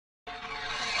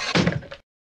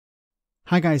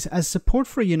Hi guys, as support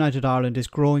for a united Ireland is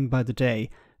growing by the day,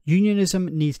 unionism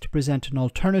needs to present an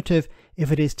alternative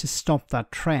if it is to stop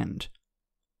that trend.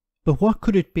 But what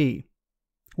could it be?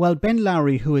 Well, Ben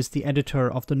Lowry, who is the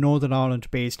editor of the Northern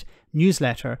Ireland-based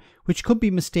newsletter, which could be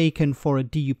mistaken for a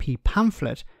DUP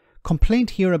pamphlet, complained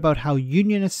here about how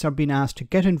unionists are being asked to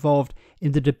get involved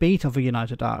in the debate of a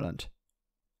united Ireland.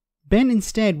 Ben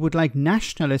instead would like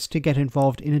nationalists to get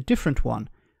involved in a different one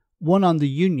on the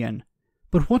union.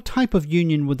 But what type of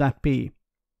union would that be?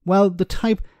 Well, the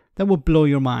type that will blow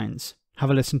your minds. Have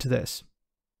a listen to this.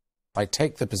 I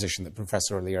take the position that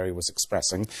Professor Lowry was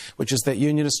expressing, which is that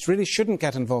unionists really shouldn't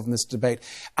get involved in this debate.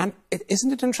 And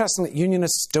isn't it interesting that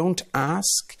unionists don't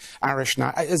ask Irish,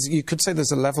 as you could say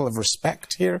there's a level of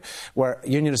respect here, where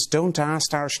unionists don't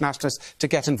ask Irish nationalists to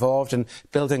get involved in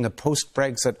building a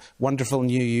post-Brexit wonderful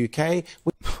new UK.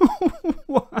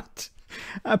 What?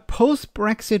 A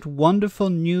post-Brexit wonderful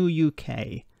new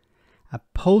UK. A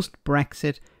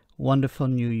post-Brexit wonderful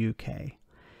new UK.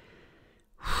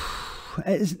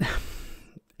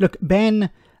 Look, Ben,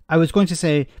 I was going to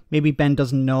say maybe Ben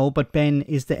doesn't know, but Ben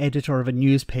is the editor of a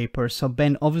newspaper, so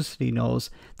Ben obviously knows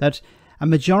that a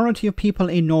majority of people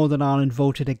in Northern Ireland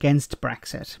voted against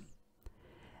Brexit.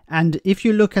 And if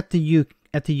you look at the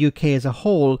UK as a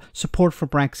whole, support for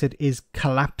Brexit is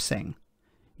collapsing.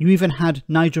 You even had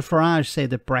Nigel Farage say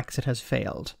that Brexit has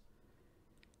failed.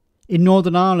 In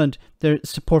Northern Ireland, their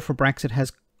support for Brexit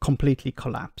has completely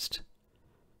collapsed.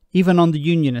 Even on the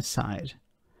Unionist side.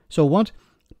 So what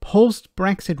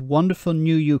post-Brexit wonderful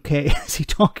new UK is he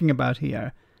talking about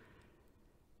here?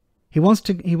 He wants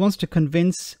to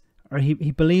convince, or he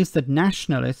believes that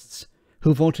nationalists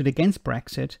who voted against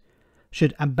Brexit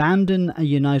should abandon a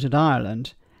united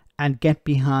Ireland and get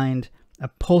behind a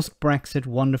post-Brexit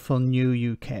wonderful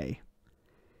new UK.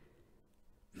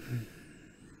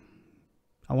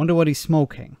 I wonder what he's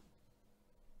smoking.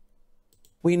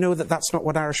 We know that that's not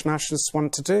what Irish nationalists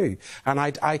want to do. And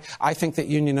I think that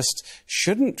unionists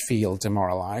shouldn't feel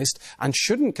demoralised and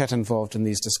shouldn't get involved in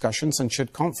these discussions and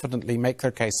should confidently make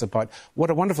their case about what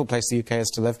a wonderful place the UK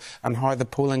is to live and how the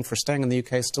polling for staying in the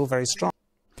UK is still very strong.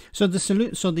 So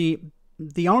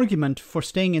the argument for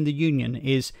staying in the Union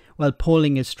is, well,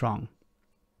 polling is strong.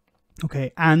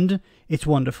 Okay, and it's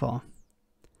wonderful.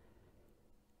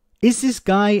 Is this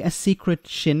guy a secret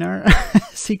Shinner,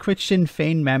 secret Sinn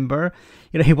Féin member?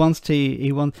 You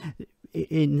know,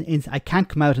 I can't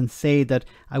come out and say that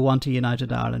I want a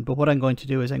united Ireland, but what I'm going to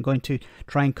do is I'm going to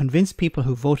try and convince people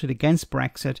who voted against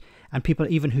Brexit and people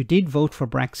even who did vote for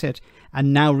Brexit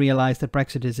and now realize that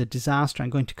Brexit is a disaster.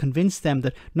 I'm going to convince them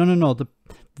that no,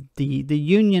 the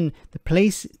union, the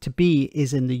place to be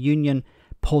is in the union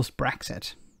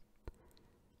post-Brexit.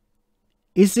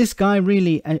 Is this guy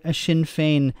really a Sinn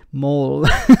Féin mole?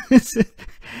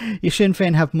 Sinn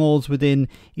Féin have moles within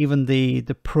even the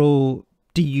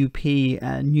pro-DUP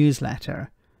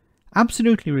newsletter.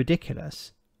 Absolutely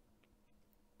ridiculous.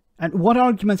 And what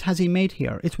arguments has he made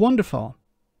here? It's wonderful.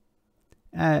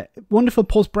 Wonderful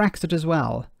post-Brexit as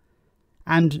well.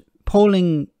 And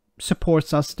polling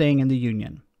supports us staying in the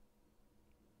Union.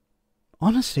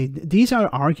 Honestly, these are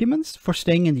arguments for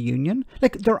staying in the Union?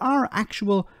 Like, there are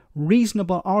actual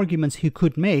reasonable arguments he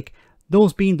could make,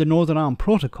 those being the Northern Ireland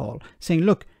Protocol, saying,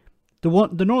 look, the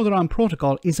Northern Ireland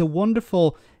Protocol is a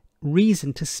wonderful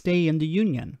reason to stay in the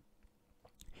Union.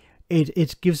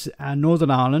 It gives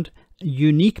Northern Ireland a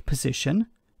unique position,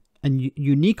 a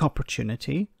unique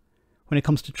opportunity when it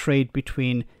comes to trade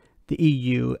between the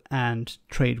EU and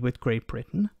trade with Great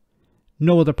Britain.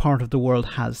 No other part of the world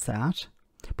has that.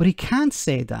 But he can't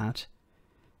say that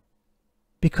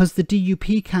because the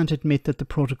DUP can't admit that the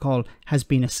protocol has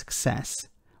been a success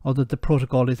or that the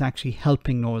protocol is actually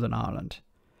helping Northern Ireland.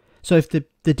 So if the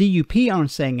DUP aren't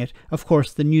saying it, of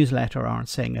course the newsletter aren't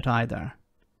saying it either.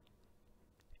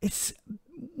 It's,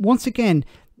 once again,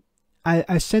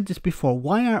 I said this before,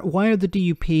 why are the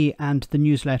DUP and the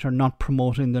newsletter not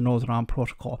promoting the Northern Ireland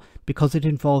Protocol? Because it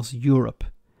involves Europe.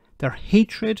 Their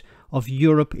hatred of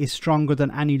Europe is stronger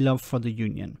than any love for the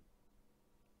Union.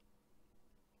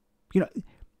 You know,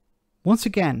 once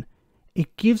again,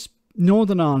 it gives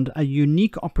Northern Ireland a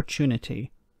unique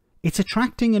opportunity. It's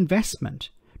attracting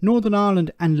investment. Northern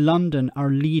Ireland and London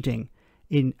are leading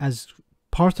in as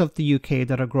parts of the UK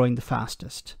that are growing the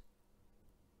fastest.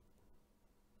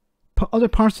 Other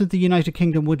parts of the United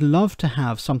Kingdom would love to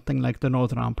have something like the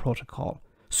Northern Ireland Protocol.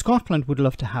 Scotland would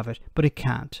love to have it, but it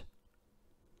can't.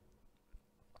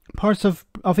 Parts of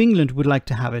England would like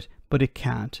to have it, but they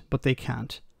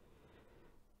can't.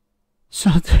 So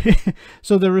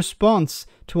the response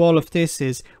to all of this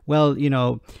is, well, you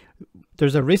know,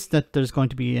 there's a risk that there's going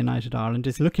to be a United Ireland.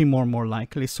 It's looking more and more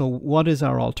likely. So what is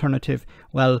our alternative?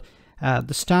 Well,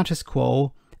 the status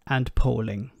quo and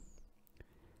polling.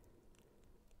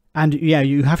 And yeah,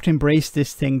 you have to embrace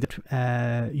this thing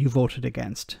that you voted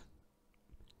against.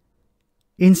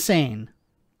 Insane.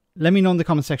 Let me know in the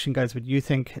comment section, guys, what you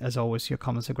think. As always, your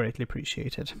comments are greatly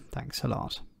appreciated. Thanks a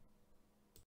lot.